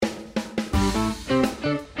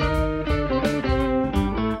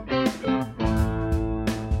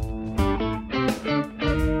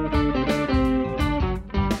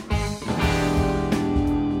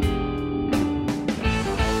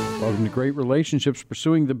relationships,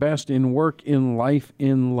 pursuing the best in work, in life,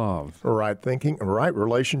 in love. Right thinking, right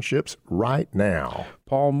relationships, right now.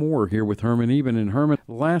 Paul Moore here with Herman Eben. And Herman,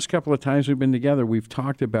 the last couple of times we've been together, we've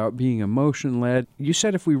talked about being emotion-led. You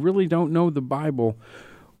said if we really don't know the Bible,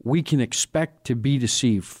 we can expect to be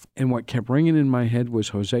deceived. And what kept ringing in my head was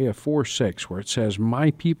Hosea 4:6, where it says,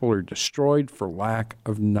 my people are destroyed for lack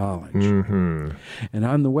of knowledge. Mm-hmm. And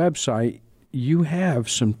on the website, you have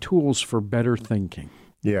some tools for better thinking.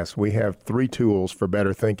 Yes, we have 3 tools for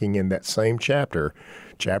better thinking in that same chapter,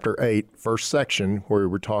 chapter 8, first section, where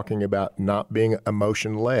we're talking about not being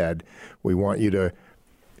emotion-led. We want you to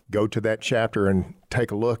go to that chapter and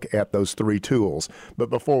take a look at those 3 tools.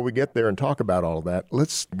 But before we get there and talk about all of that,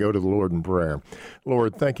 let's go to the Lord in prayer.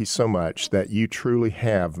 Lord, thank you so much that you truly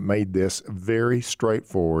have made this very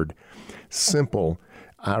straightforward, simple.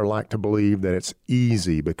 I like to believe that it's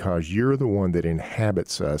easy because you're the one that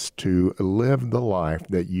inhabits us to live the life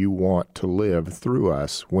that you want to live through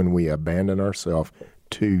us when we abandon ourselves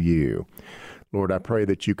to you. Lord, I pray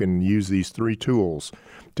that you can use these 3 tools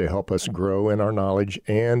to help us grow in our knowledge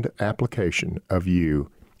and application of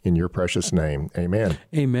you. In your precious name, amen.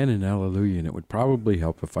 Amen and hallelujah. And it would probably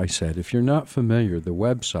help if I said, if you're not familiar, the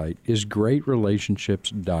website is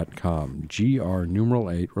greatrelationships.com,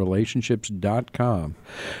 GR8, relationships.com.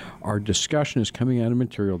 Our discussion is coming out of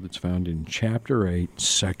material that's found in Chapter 8,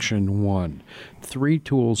 Section 1, 3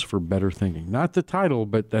 tools for better thinking. Not the title,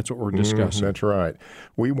 but that's what we're discussing. That's right.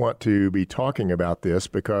 We want to be talking about this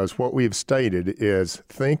because what we've stated is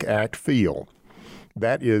think, act, feel.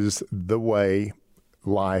 That is the way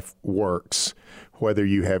life works. Whether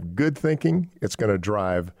you have good thinking, it's going to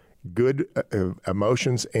drive good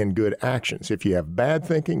emotions and good actions. If you have bad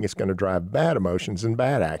thinking, it's going to drive bad emotions and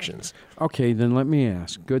bad actions. Okay, then let me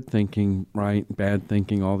ask. Good thinking, right? Bad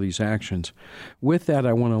thinking, all these actions. With that,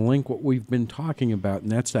 I want to link what we've been talking about,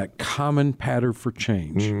 and that's that common pattern for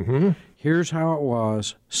change. Mm-hmm. Here's how it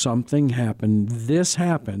was. Something happened. This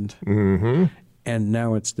happened. Mm-hmm. And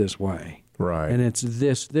now it's this way. Right. And it's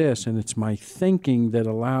this, and it's my thinking that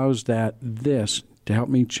allows that this to help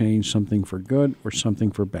me change something for good or something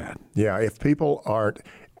for bad. Yeah, if people are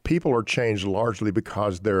changed largely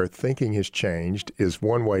because their thinking has changed is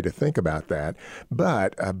one way to think about that.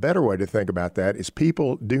 But a better way to think about that is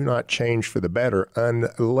people do not change for the better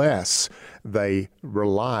unless they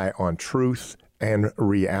rely on truth and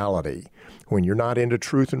reality. When you're not into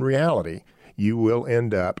truth and reality, you will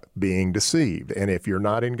end up being deceived. And if you're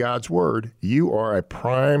not in God's Word, you are a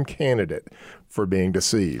prime candidate for being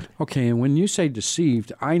deceived. Okay, and when you say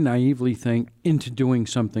deceived, I naively think into doing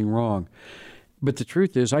something wrong. But the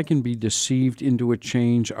truth is, I can be deceived into a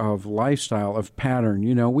change of lifestyle, of pattern.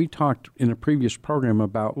 You know, we talked in a previous program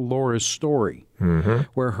about Laura's story,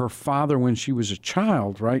 where her father, when she was a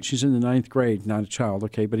child, right, she's in the 9th grade, not a child,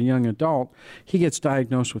 okay, but a young adult, he gets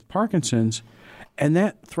diagnosed with Parkinson's. And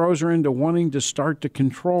that throws her into wanting to start to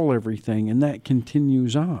control everything, and that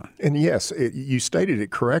continues on. And yes, you stated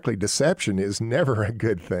it correctly. Deception is never a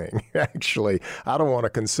good thing. Actually, I don't want to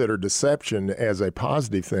consider deception as a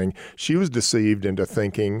positive thing. She was deceived into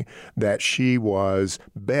thinking that she was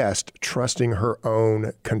best trusting her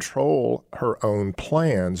own control, her own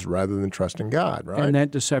plans, rather than trusting God, right? And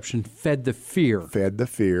that deception fed the fear. Fed the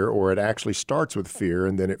fear, or it actually starts with fear,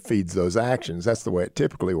 and then it feeds those actions. That's the way it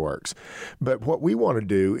typically works. But what we want to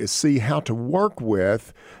do is see how to work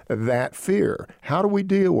with that fear. How do we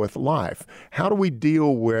deal with life? How do we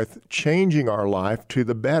deal with changing our life to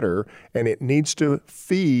the better? And it needs to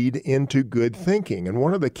feed into good thinking. And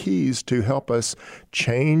one of the keys to help us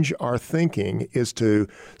change our thinking is to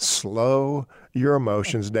slow your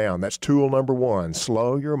emotions down. That's tool number 1,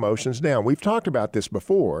 slow your emotions down. We've talked about this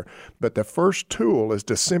before, but the first tool is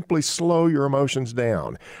to simply slow your emotions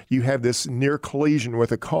down. You have this near collision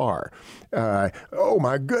with a car. Oh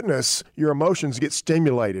my goodness, your emotions get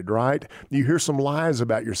stimulated, right? You hear some lies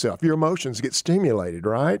about yourself. Your emotions get stimulated,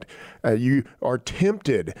 right? You are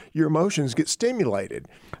tempted. Your emotions get stimulated.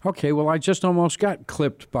 Okay, well, I just almost got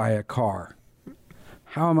clipped by a car.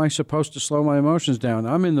 How am I supposed to slow my emotions down?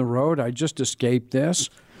 I'm in the road. I just escaped this.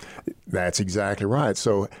 That's exactly right.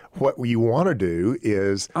 So what you want to do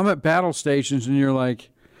is... I'm at battle stations, and you're like,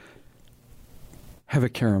 have a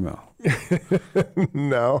caramel.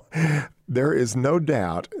 No, there is no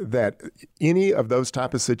doubt that any of those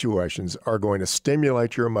type of situations are going to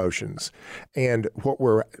stimulate your emotions. And what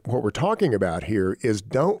we're talking about here is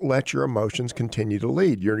don't let your emotions continue to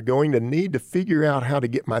lead. You're going to need to figure out how to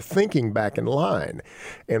get my thinking back in line.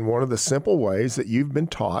 And one of the simple ways that you've been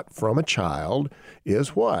taught from a child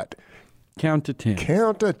is what? Count to 10.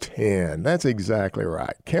 Count to 10. That's exactly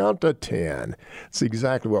right. Count to 10. It's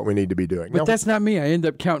exactly what we need to be doing. But now, that's not me. I end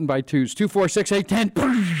up counting by twos. 2, 4, 6, 8, 10.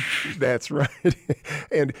 That's right.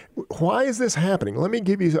 And why is this happening? Let me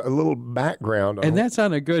give you a little background on And that's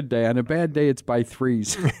on a good day. On a bad day, it's by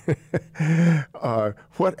threes.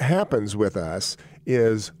 What happens with us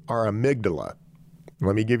is our amygdala.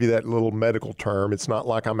 Let me give you that little medical term. It's not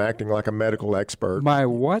like I'm acting like a medical expert. My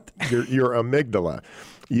what? Your amygdala.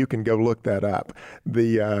 You can go look that up.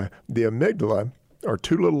 The amygdala are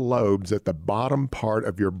two little lobes at the bottom part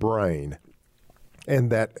of your brain. And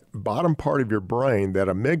that bottom part of your brain, that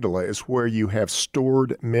amygdala, is where you have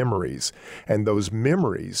stored memories. And those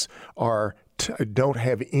memories don't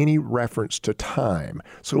have any reference to time.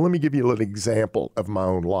 So let me give you a little example of my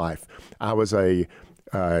own life. I was 7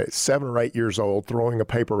 or 8 years old throwing a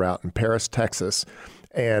paper route in Paris, Texas,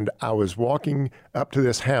 and I was walking up to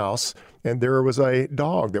this house, and there was a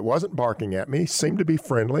dog that wasn't barking at me, seemed to be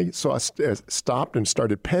friendly, so I stopped and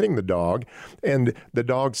started petting the dog, and the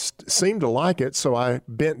dog seemed to like it, so I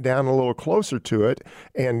bent down a little closer to it,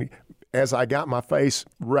 and as I got my face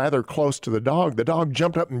rather close to the dog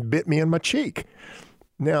jumped up and bit me in my cheek.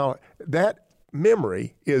 Now, that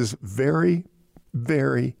memory is very,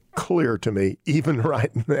 very clear to me even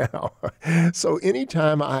right now. So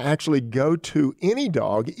anytime I actually go to any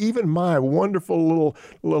dog, even my wonderful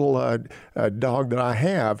little dog that I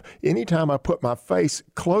have, anytime I put my face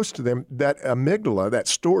close to them, that amygdala, that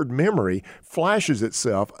stored memory, flashes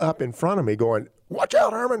itself up in front of me going, "Watch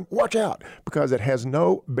out, Herman, watch out," because it has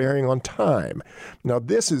no bearing on time. Now,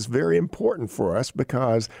 this is very important for us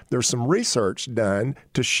because there's some research done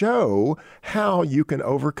to show how you can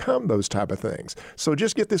overcome those type of things. So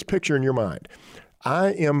just get this picture in your mind. I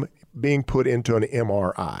am being put into an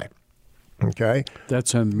MRI. Okay?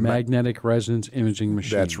 That's a magnetic resonance imaging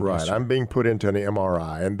machine. That's right. I'm being put into an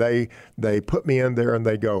MRI, and they put me in there and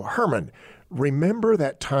they go, "Herman, remember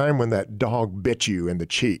that time when that dog bit you in the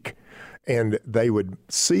cheek?" And they would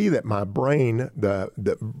see that my brain, the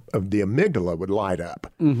amygdala, would light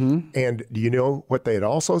up. Mm-hmm. And do you know what they'd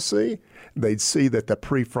also see? They'd see that the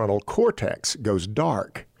prefrontal cortex goes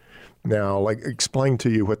dark. Now, I'll explain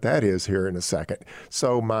to you what that is here in a second.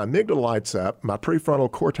 So my amygdala lights up, my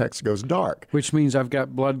prefrontal cortex goes dark. Which means I've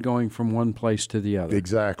got blood going from one place to the other.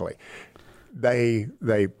 Exactly. They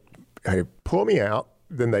pull me out.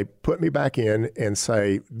 Then they put me back in and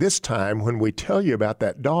say, "This time when we tell you about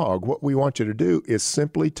that dog, what we want you to do is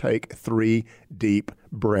simply take 3 deep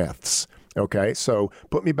breaths." Okay, so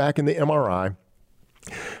put me back in the MRI.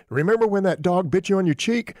 "Remember when that dog bit you on your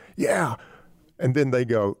cheek?" "Yeah." And then they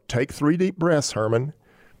go, "Take 3 deep breaths, Herman."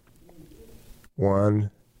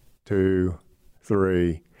 1, 2,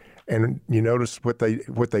 3. And you notice what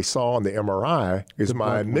they saw on the MRI is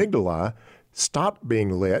my amygdala stopped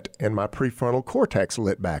being lit and my prefrontal cortex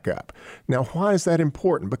lit back up. Now, why is that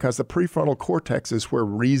important? Because the prefrontal cortex is where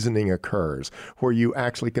reasoning occurs, where you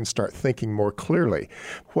actually can start thinking more clearly.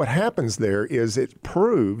 What happens there is it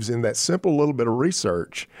proves in that simple little bit of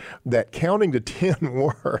research that counting to 10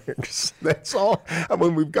 works. That's all. I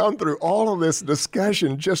mean, we've gone through all of this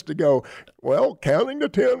discussion just to go, well, counting to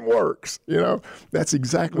 10 works. You know, that's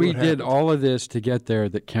exactly what happens. We did all of this to get there,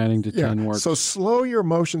 that counting to 10 works. So slow your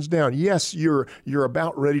emotions down. Yes, you're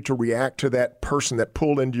about ready to react to that person that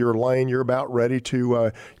pulled into your lane. You're about ready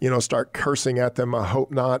to, start cursing at them. I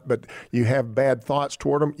hope not, but you have bad thoughts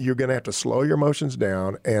toward them. You're going to have to slow your emotions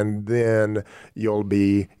down, and then you'll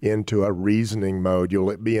be into a reasoning mode.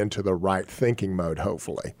 You'll be into the right thinking mode,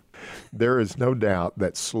 hopefully. There is no doubt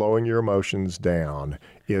that slowing your emotions down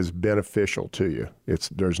is beneficial to you.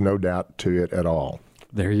 There's no doubt to it at all.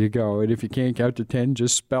 There you go. And if you can't count to 10,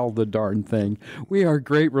 just spell the darn thing. We are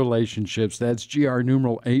Great Relationships. That's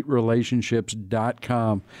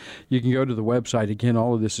GR8relationships.com. You can go to the website. Again,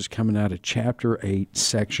 all of this is coming out of Chapter 8,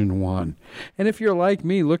 Section 1. And if you're like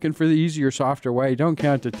me, looking for the easier, softer way, don't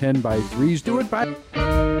count to 10 by threes. Do it by...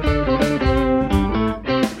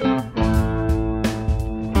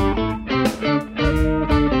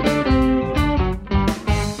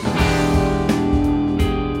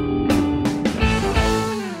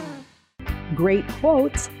 Great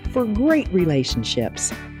quotes for great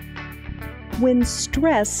relationships. When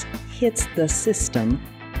stress hits the system,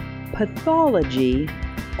 pathology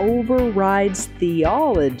overrides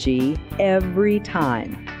theology every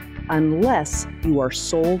time, unless you are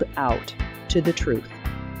sold out to the truth.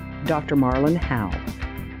 Dr. Marlon Howe.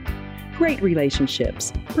 Great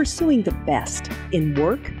relationships, pursuing the best in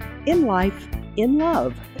work, in life, in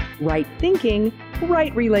love. Right thinking,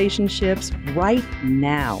 right relationships, right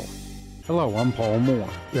now. Hello, I'm Paul Moore.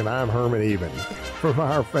 And I'm Herman Even. From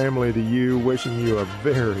our family to you, wishing you a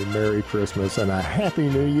very Merry Christmas and a Happy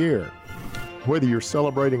New Year. Whether you're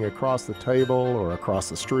celebrating across the table or across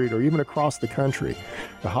the street or even across the country,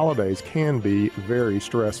 the holidays can be very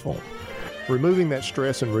stressful. Removing that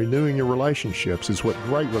stress and renewing your relationships is what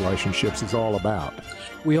Great Relationships is all about.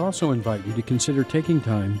 We also invite you to consider taking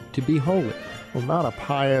time to be holy. Well, not a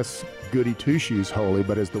pious, goody two-shoes holy,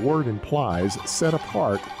 but as the word implies, set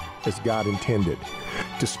apart as God intended.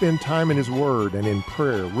 To spend time in His Word and in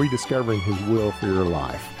prayer, rediscovering His will for your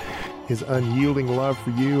life. His unyielding love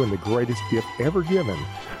for you and the greatest gift ever given,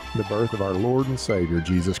 the birth of our Lord and Savior,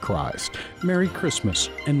 Jesus Christ. Merry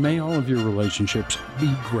Christmas, and may all of your relationships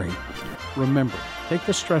be great. Remember, take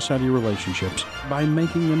the stress out of your relationships by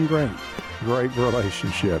making them great. Great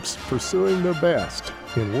Relationships, pursuing the best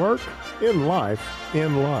in work, in life,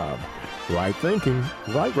 in love. Right thinking,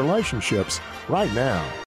 right relationships, right now.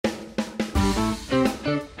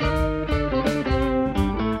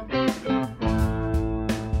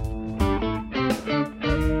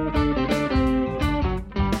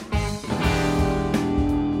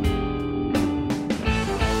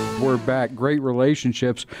 We're back. Great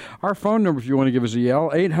Relationships. Our phone number, if you want to give us a yell,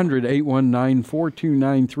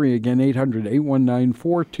 800-819-4293. Again,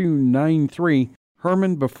 800-819-4293.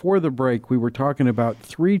 Herman, before the break, we were talking about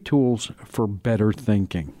 3 tools for better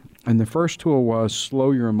thinking. And the first tool was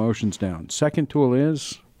slow your emotions down. Second tool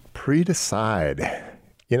is? Pre-decide.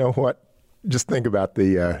 You know what? Just think about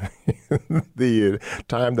the the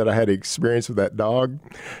time that I had experience with that dog.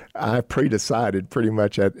 I pre-decided pretty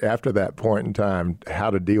much after that point in time how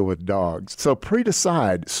to deal with dogs. So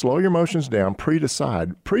pre-decide, slow your emotions down,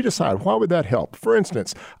 pre-decide. Pre-decide, why would that help? For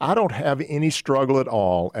instance, I don't have any struggle at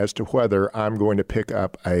all as to whether I'm going to pick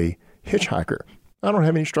up a hitchhiker. I don't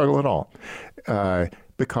have any struggle at all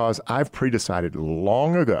because I've pre-decided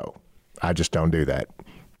long ago. I just don't do that.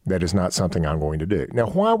 That is not something I'm going to do. Now,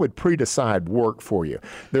 why would pre-decide work for you?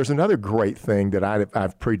 There's another great thing that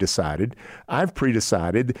I've pre-decided. I've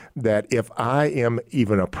pre-decided that if I am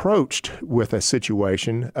even approached with a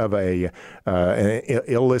situation of an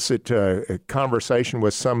illicit conversation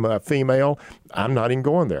with some female, I'm not even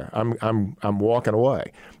going there. I'm walking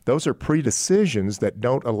away. Those are pre-decisions that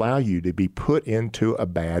don't allow you to be put into a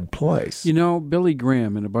bad place. You know, Billy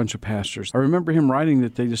Graham and a bunch of pastors, I remember him writing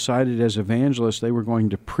that they decided as evangelists they were going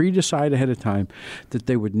to pre-decide ahead of time that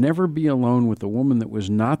they would never be alone with a woman that was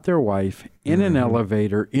not their wife in an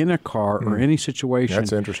elevator, in a car, or any situation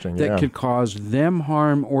That's interesting, that could cause them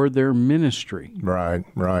harm or their ministry. Right.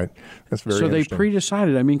 That's very So interesting. they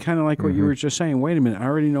pre-decided. I mean, kind of like what you were just saying. Wait a minute, I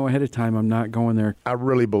already know ahead of time I'm not going there. I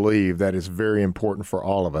really believe that is very important for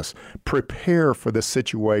all of us. Prepare for the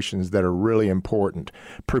situations that are really important.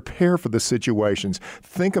 Prepare for the situations.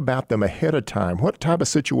 Think about them ahead of time. What type of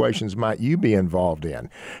situations might you be involved in?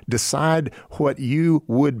 Decide what you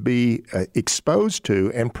would be exposed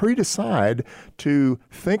to and pre-decide to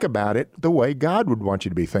think about it the way God would want you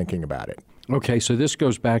to be thinking about it. Okay, so this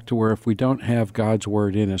goes back to where if we don't have God's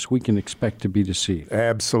Word in us, we can expect to be deceived.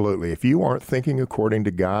 Absolutely. If you aren't thinking according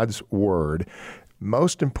to God's Word,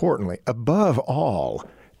 most importantly, above all,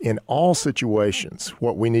 in all situations,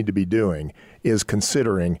 what we need to be doing is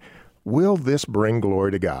considering, will this bring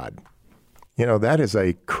glory to God? You know, that is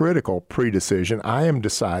a critical pre-decision. I am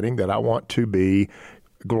deciding that I want to be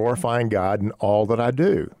glorifying God in all that I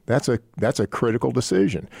do. That's a critical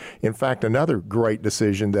decision. In fact, another great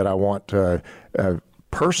decision that I want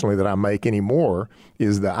personally that I make anymore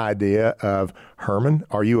is the idea of, Herman,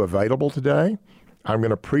 are you available today? I'm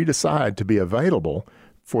going to pre-decide to be available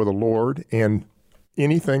for the Lord in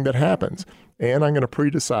anything that happens. And I'm going to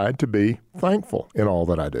pre-decide to be thankful in all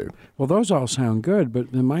that I do. Well, those all sound good,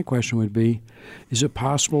 but then my question would be, is it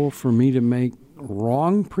possible for me to make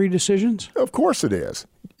wrong pre-decisions? Of course it is.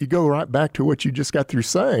 You go right back to what you just got through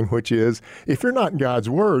saying, which is, if you're not in God's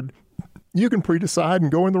Word, you can pre-decide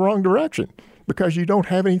and go in the wrong direction because you don't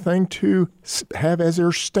have anything to have as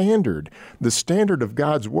your standard. The standard of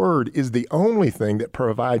God's Word is the only thing that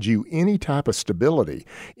provides you any type of stability,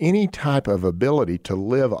 any type of ability to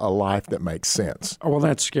live a life that makes sense. Oh, well,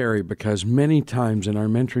 that's scary because many times in our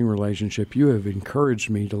mentoring relationship, you have encouraged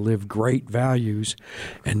me to live great values,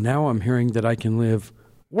 and now I'm hearing that I can live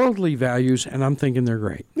worldly values, and I'm thinking they're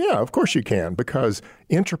great. Yeah, of course you can, because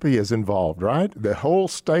entropy is involved, right? The whole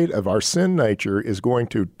state of our sin nature is going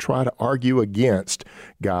to try to argue against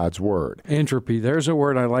God's Word. Entropy, there's a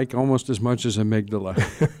word I like almost as much as amygdala.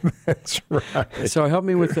 That's right. So help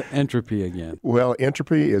me with the entropy again. Well,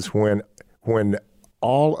 entropy is when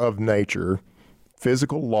all of nature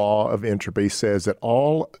physical law of entropy says that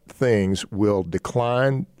all things will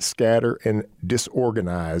decline, scatter, and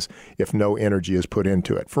disorganize if no energy is put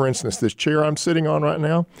into it. For instance, this chair I'm sitting on right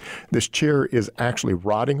now, this chair is actually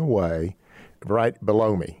rotting away right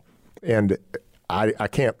below me. And I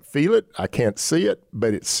can't feel it, I can't see it,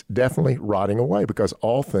 but it's definitely rotting away because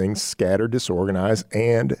all things scatter, disorganize,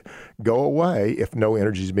 and go away if no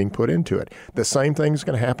energy is being put into it. The same thing is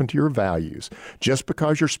going to happen to your values. Just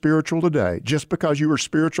because you're spiritual today, just because you were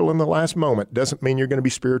spiritual in the last moment, doesn't mean you're going to be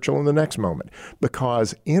spiritual in the next moment,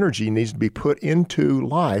 because energy needs to be put into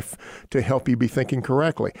life to help you be thinking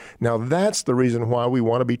correctly. Now, that's the reason why we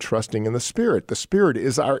want to be trusting in the Spirit. The Spirit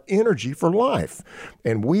is our energy for life,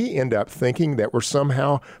 and we end up thinking that we're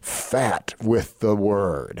somehow fat with the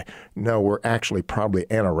Word. No, we're actually probably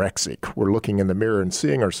anorexic. We're looking in the mirror and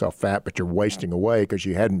seeing ourselves fat, but you're wasting away because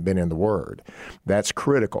you hadn't been in the Word. That's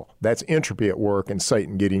critical. That's entropy at work, and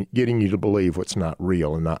Satan getting you to believe what's not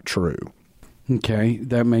real and not true. Okay,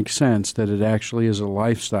 that makes sense, that it actually is a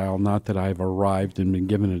lifestyle, not that I've arrived and been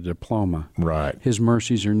given a diploma. Right. His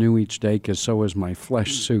mercies are new each day, because so is my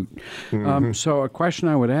flesh suit. So a question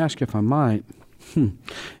I would ask, if I might, and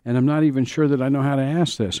I'm not even sure that I know how to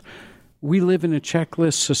ask this. We live in a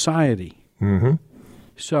checklist society.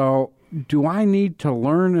 So do I need to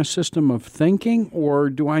learn a system of thinking, or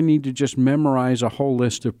do I need to just memorize a whole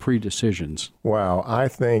list of predecisions? Well, I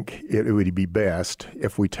think it would be best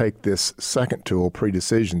if we take this second tool,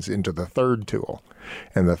 predecisions, into the third tool.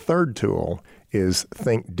 And the third tool is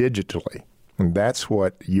think digitally. And that's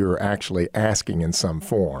what you're actually asking in some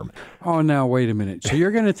form. Oh, now, wait a minute. So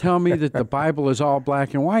you're going to tell me that the Bible is all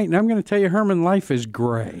black and white, and I'm going to tell you, Herman, life is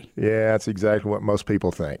gray. Yeah, that's exactly what most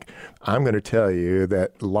people think. I'm going to tell you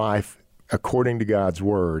that life, according to God's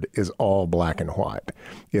Word, is all black and white.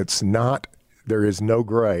 It's not. There is no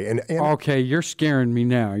gray. And okay, you're scaring me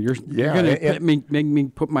now. You're going to make me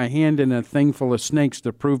put my hand in a thing full of snakes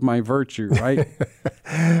to prove my virtue, right?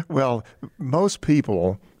 Well, most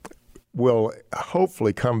people will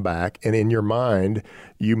hopefully come back, and in your mind,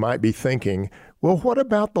 you might be thinking, well, what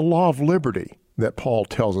about the law of liberty that Paul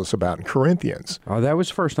tells us about in Corinthians? Oh, that was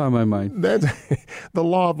first on my mind. The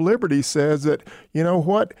law of liberty says that, you know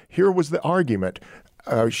what? Here was the argument.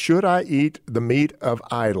 Should I eat the meat of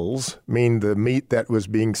idols, mean the meat that was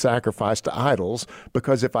being sacrificed to idols?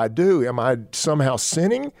 Because if I do, am I somehow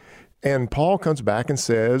sinning? And Paul comes back and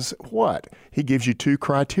says, what? He gives you two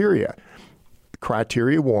criteria.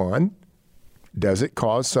 Criteria 1, does it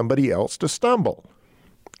cause somebody else to stumble?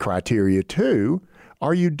 Criteria 2,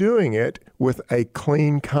 are you doing it with a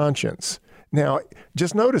clean conscience? Now,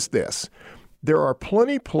 just notice this. There are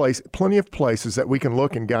plenty of places that we can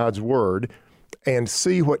look in God's Word and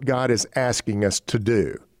see what God is asking us to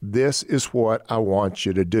do. This is what I want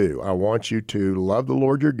you to do. I want you to love the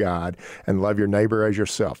Lord your God and love your neighbor as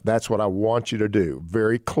yourself. That's what I want you to do.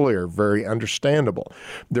 Very clear, very understandable.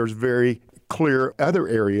 There's very clear other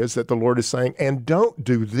areas that the Lord is saying, and don't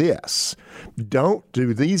do this. Don't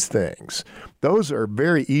do these things. Those are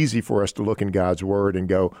very easy for us to look in God's Word and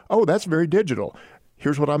go, oh, that's very digital.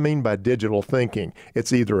 Here's what I mean by digital thinking.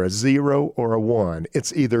 It's either a 0 or a 1.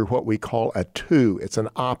 It's either what we call a 2. It's an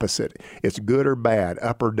opposite. It's good or bad,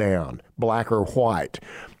 up or down, black or white.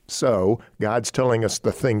 So God's telling us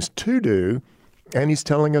the things to do, and He's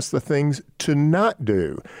telling us the things to not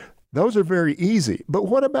do. Those are very easy. But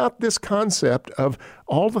what about this concept of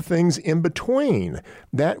all the things in between?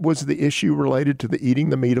 That was the issue related to the eating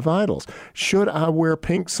the meat of idols. Should I wear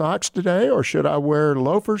pink socks today, or should I wear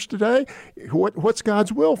loafers today? What's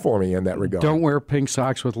God's will for me in that regard? Don't wear pink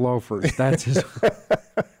socks with loafers. That's his...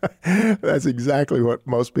 That's exactly what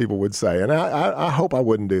most people would say, and I hope I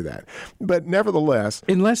wouldn't do that. But nevertheless...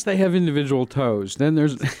 Unless they have individual toes, then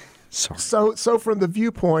there's... So from the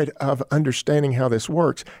viewpoint of understanding how this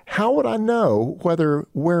works, how would I know whether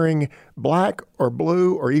wearing black or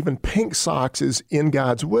blue or even pink socks is in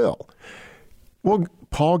God's will? Well,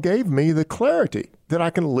 Paul gave me the clarity that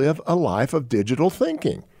I can live a life of digital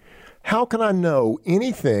thinking. How can I know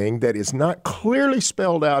anything that is not clearly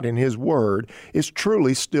spelled out in His Word is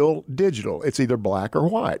truly still digital? It's either black or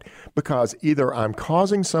white, because either I'm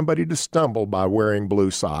causing somebody to stumble by wearing blue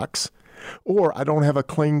socks, or I don't have a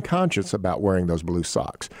clean conscience about wearing those blue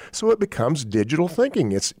socks. So it becomes digital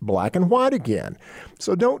thinking. It's black and white again.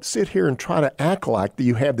 So don't sit here and try to act like that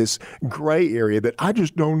you have this gray area that I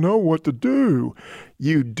just don't know what to do.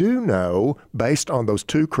 You do know based on those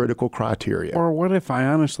two critical criteria. Or what if I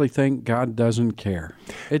honestly think God doesn't care?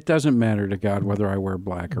 It doesn't matter to God whether I wear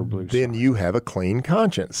black or blue Then socks. you have a clean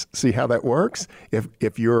conscience. See how that works?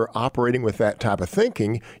 If you're operating with that type of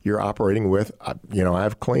thinking, you're operating with, I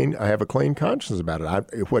have a clean conscience about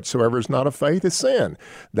it. Whatsoever is not of faith is sin.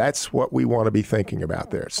 That's what we want to be thinking about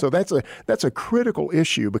there. So that's a critical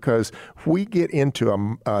issue, because we get into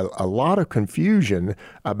a lot of confusion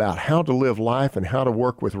about how to live life and how to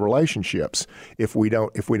work with relationships if we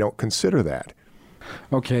don't consider that.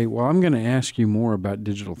 Okay, well, I'm going to ask you more about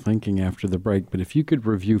digital thinking after the break, but if you could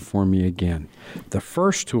review for me again. The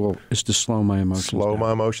first tool is to slow my emotions down. Slow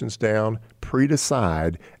my emotions down,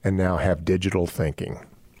 pre-decide, and now have digital thinking.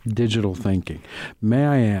 Digital thinking. May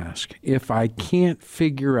I ask, if I can't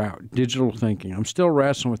figure out digital thinking, I'm still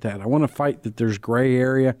wrestling with that. I want to fight that there's gray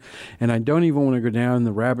area, and I don't even want to go down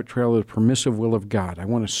the rabbit trail of the permissive will of God. I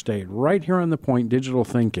want to stay right here on the point, digital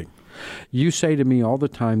thinking. You say to me all the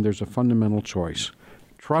time there's a fundamental choice.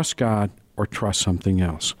 Trust God or trust something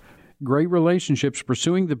else. Great relationships,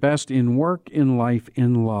 pursuing the best in work, in life,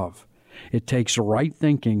 in love. It takes right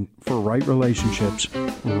thinking for right relationships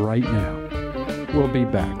right now. We'll be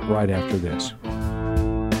back right after this.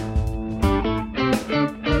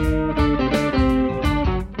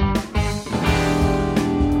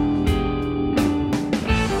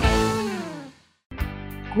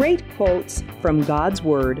 Great quotes from God's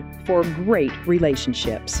Word for great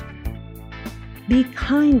relationships. Be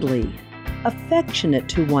kindly, affectionate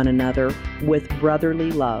to one another with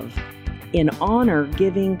brotherly love, in honor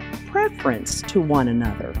giving preference to one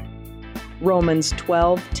another. Romans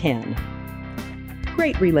 12:10.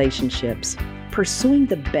 Great relationships, pursuing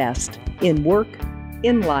the best in work,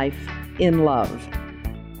 in life, in love.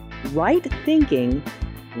 Right thinking,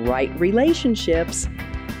 right relationships,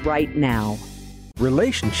 right now.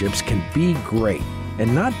 Relationships can be great,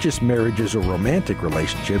 and not just marriages or romantic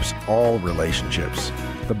relationships, all relationships.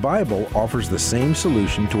 The Bible offers the same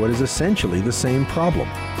solution to what is essentially the same problem.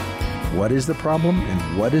 What is the problem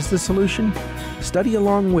and what is the solution? Study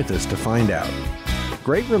along with us to find out.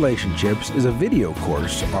 Great Relationships is a video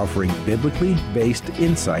course offering biblically based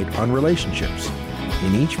insight on relationships.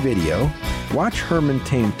 In each video, watch Herman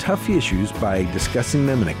tame tough issues by discussing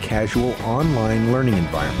them in a casual online learning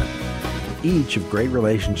environment. Each of Great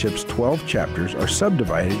Relationships' 12 chapters are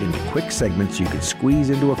subdivided into quick segments you can squeeze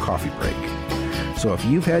into a coffee break. So if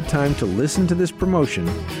you've had time to listen to this promotion,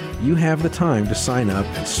 you have the time to sign up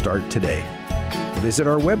and start today. Visit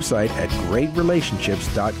our website at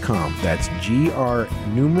greatrelationships.com. That's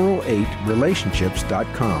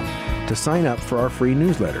GR8relationships.com to sign up for our free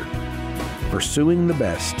newsletter. Pursuing the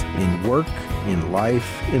best in work, in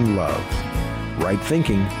life, in love. Right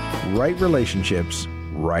thinking, right relationships,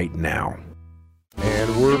 right now.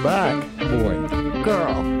 And we're back. Boy,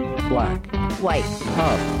 Girl, black, white,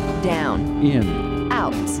 up, down, in.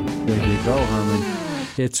 out. There you go, Herman.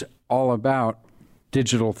 It's all about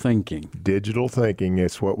digital thinking. Digital thinking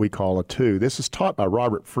is what we call a 2. This is taught by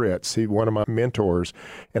Robert Fritz. He's one of my mentors,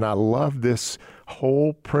 and I love this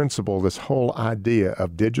whole principle, this whole idea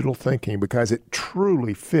of digital thinking, because it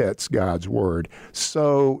truly fits God's Word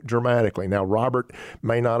so dramatically. Now, Robert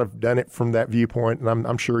may not have done it from that viewpoint, and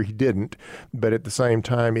I'm sure he didn't, but at the same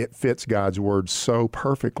time, it fits God's Word so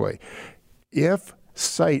perfectly. If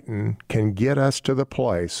Satan can get us to the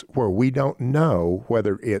place where we don't know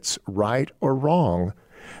whether it's right or wrong,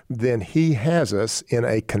 then he has us in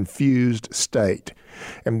a confused state.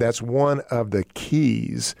 And that's one of the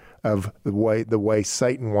keys of the way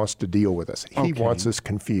Satan wants to deal with us. He wants us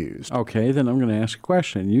confused. Okay, then I'm going to ask a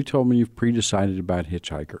question. You told me you've pre-decided about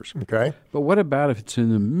hitchhikers. Okay? But what about if it's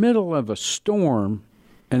in the middle of a storm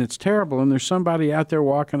and it's terrible and there's somebody out there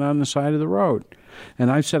walking on the side of the road?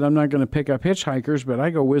 And I've said I'm not going to pick up hitchhikers, but I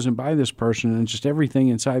go whizzing by this person and just everything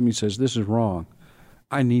inside me says this is wrong.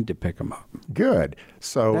 I need to pick them up. Good.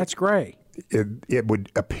 So That's gray. it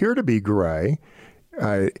would appear to be gray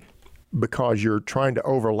because you're trying to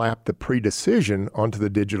overlap the pre-decision onto the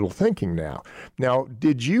digital thinking now. Now,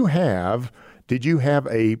 did you have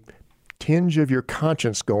a tinge of your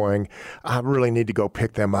conscience going, I really need to go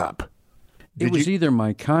pick them up? It was either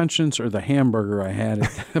my conscience or the hamburger I had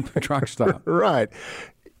at the truck stop. Right.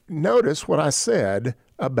 Notice what I said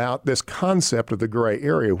about this concept of the gray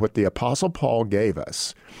area, what the Apostle Paul gave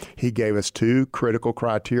us. He gave us 2 critical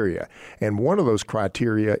criteria, and one of those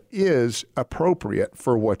criteria is appropriate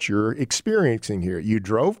for what you're experiencing here. You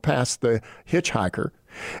drove past the hitchhiker,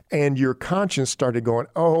 and your conscience started going,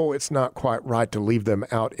 oh, it's not quite right to leave them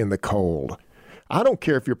out in the cold. I don't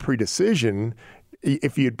care if your pre-decision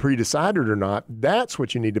if you'd pre-decided or not, that's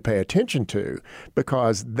what you need to pay attention to,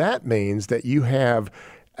 because that means that you have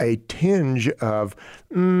a tinge of,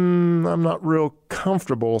 I'm not real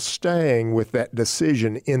comfortable staying with that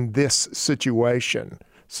decision in this situation.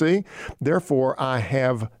 See? Therefore, I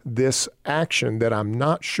have this action that I'm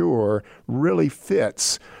not sure really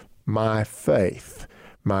fits my faith.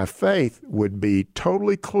 My faith would be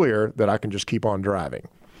totally clear that I can just keep on driving.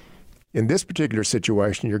 In this particular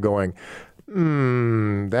situation, you're going,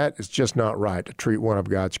 that is just not right to treat one of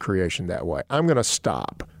God's creation that way. I'm going to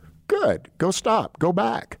stop. Good. Go stop. Go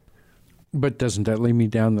back. But doesn't that lead me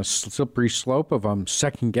down the slippery slope of I'm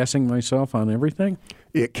second-guessing myself on everything?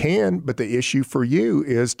 It can, but the issue for you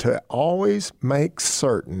is to always make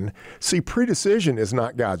certain. See, predecision is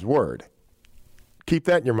not God's word. Keep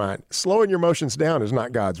that in your mind. Slowing your emotions down is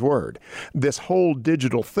not God's word. This whole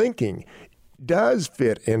digital thinking does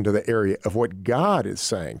fit into the area of what God is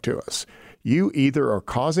saying to us. You either are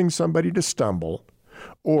causing somebody to stumble,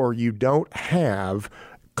 or you don't have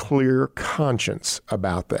clear conscience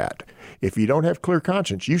about that. If you don't have clear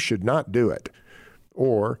conscience, you should not do it.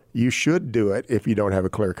 Or you should do it if you don't have a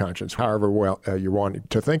clear conscience, however well you want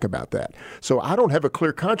to think about that. So I don't have a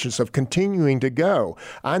clear conscience of continuing to go.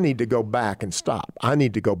 I need to go back and stop. I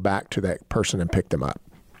need to go back to that person and pick them up.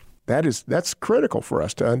 That's critical for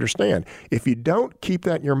us to understand. If you don't keep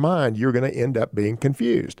that in your mind, you're going to end up being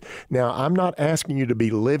confused. Now, I'm not asking you to be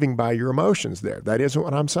living by your emotions there. That isn't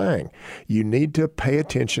what I'm saying. You need to pay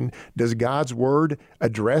attention. Does God's word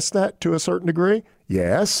address that to a certain degree?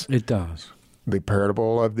 Yes. It does. The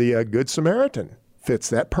parable of the Good Samaritan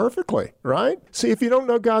fits that perfectly, right? See, if you don't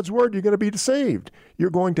know God's word, you're going to be deceived.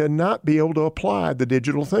 You're going to not be able to apply the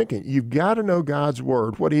digital thinking. You've got to know God's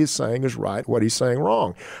word, what he's saying is right, what he's saying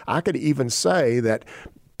wrong. I could even say that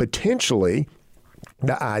potentially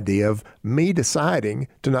the idea of me deciding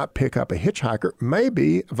to not pick up a hitchhiker may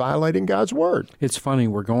be violating God's word. It's funny,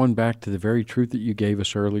 we're going back to the very truth that you gave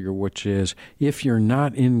us earlier, which is if you're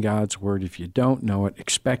not in God's word, if you don't know it,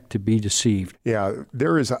 expect to be deceived. Yeah,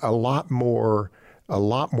 there is a lot more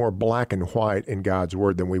black and white in God's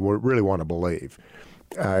word than we really want to believe.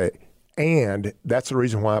 And that's the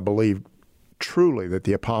reason why I believe truly that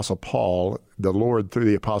the Apostle Paul, the Lord through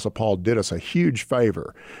the Apostle Paul, did us a huge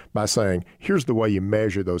favor by saying, here's the way you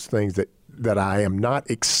measure those things that I am not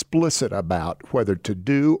explicit about whether to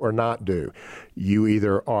do or not do. You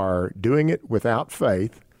either are doing it without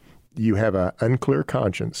faith, you have an unclear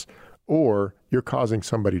conscience, or you're causing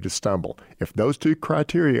somebody to stumble. If those two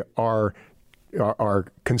criteria are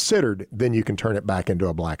considered, then you can turn it back into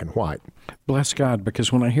a black and white. Bless God,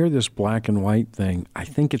 because when I hear this black and white thing, I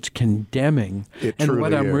think it's condemning. It and truly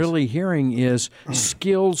what I'm is. really hearing is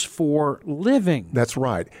skills for living. That's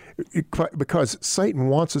right. Because Satan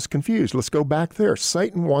wants us confused. Let's go back there.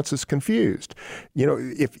 Satan wants us confused. You know,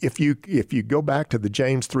 if you go back to the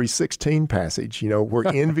James 3:16 passage, you know, where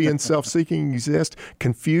envy and self-seeking exist,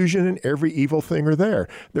 confusion and every evil thing are there.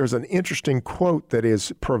 There's an interesting quote that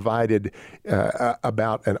is provided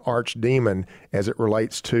about an archdemon as it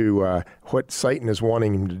relates to what Satan is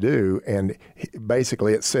wanting him to do. And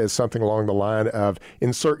basically it says something along the line of,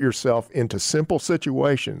 insert yourself into simple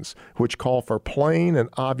situations which call for plain and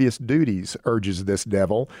obvious duties, urges this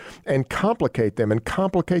devil, and complicate them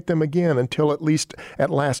again until at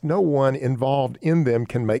last no one involved in them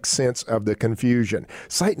can make sense of the confusion.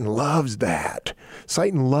 Satan loves that.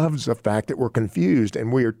 Satan loves the fact that we're confused,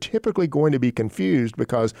 and we are typically going to be confused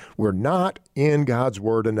because we're not in God's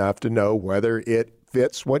word enough to know whether it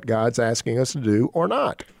fits what God's asking us to do or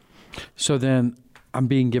not. So then I'm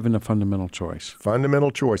being given a fundamental choice.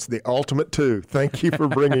 Fundamental choice, the ultimate two. Thank you for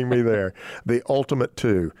bringing me there. The ultimate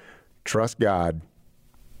two. Trust God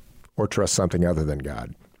or trust something other than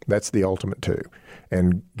God. That's the ultimate two.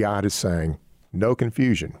 And God is saying, no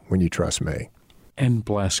confusion when you trust me. And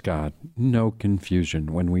bless God, no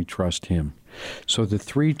confusion when we trust him. So the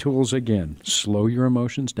three tools again: slow your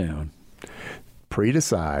emotions down,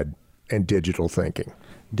 pre-decide, and digital thinking.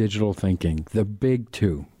 Digital thinking, the big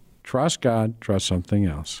two. Trust God, trust something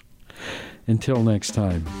else. Until next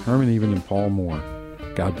time, Herman Even and Paul Moore,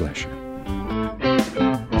 God bless you.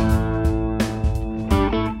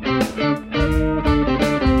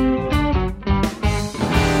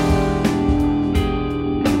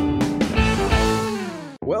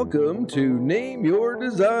 Welcome to Name Your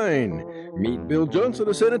Design. Meet Bill Johnson,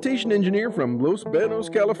 a sanitation engineer from Los Banos,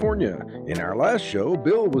 California. In our last show,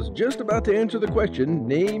 Bill was just about to answer the question,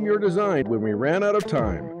 Name Your Design, when we ran out of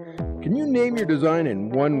time. Can you name your design in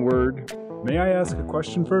one word? May I ask a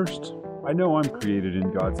question first? I know I'm created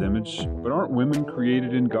in God's image, but aren't women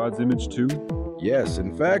created in God's image too? Yes,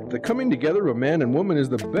 in fact, the coming together of a man and woman is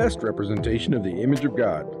the best representation of the image of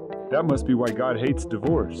God. That must be why God hates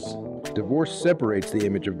divorce. Divorce separates the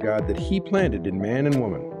image of God that He planted in man and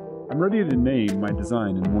woman. I'm ready to name my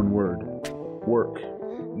design in one word: work.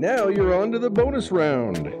 Now you're on to the bonus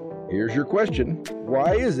round. Here's your question.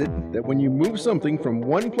 Why is it that when you move something from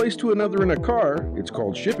one place to another in a car, it's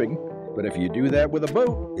called shipping, but if you do that with a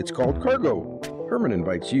boat, it's called cargo? Herman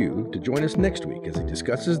invites you to join us next week as he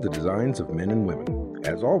discusses the designs of men and women.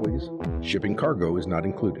 As always, shipping cargo is not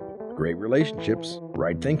included. Great relationships,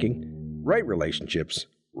 right thinking, right relationships,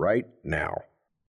 right now.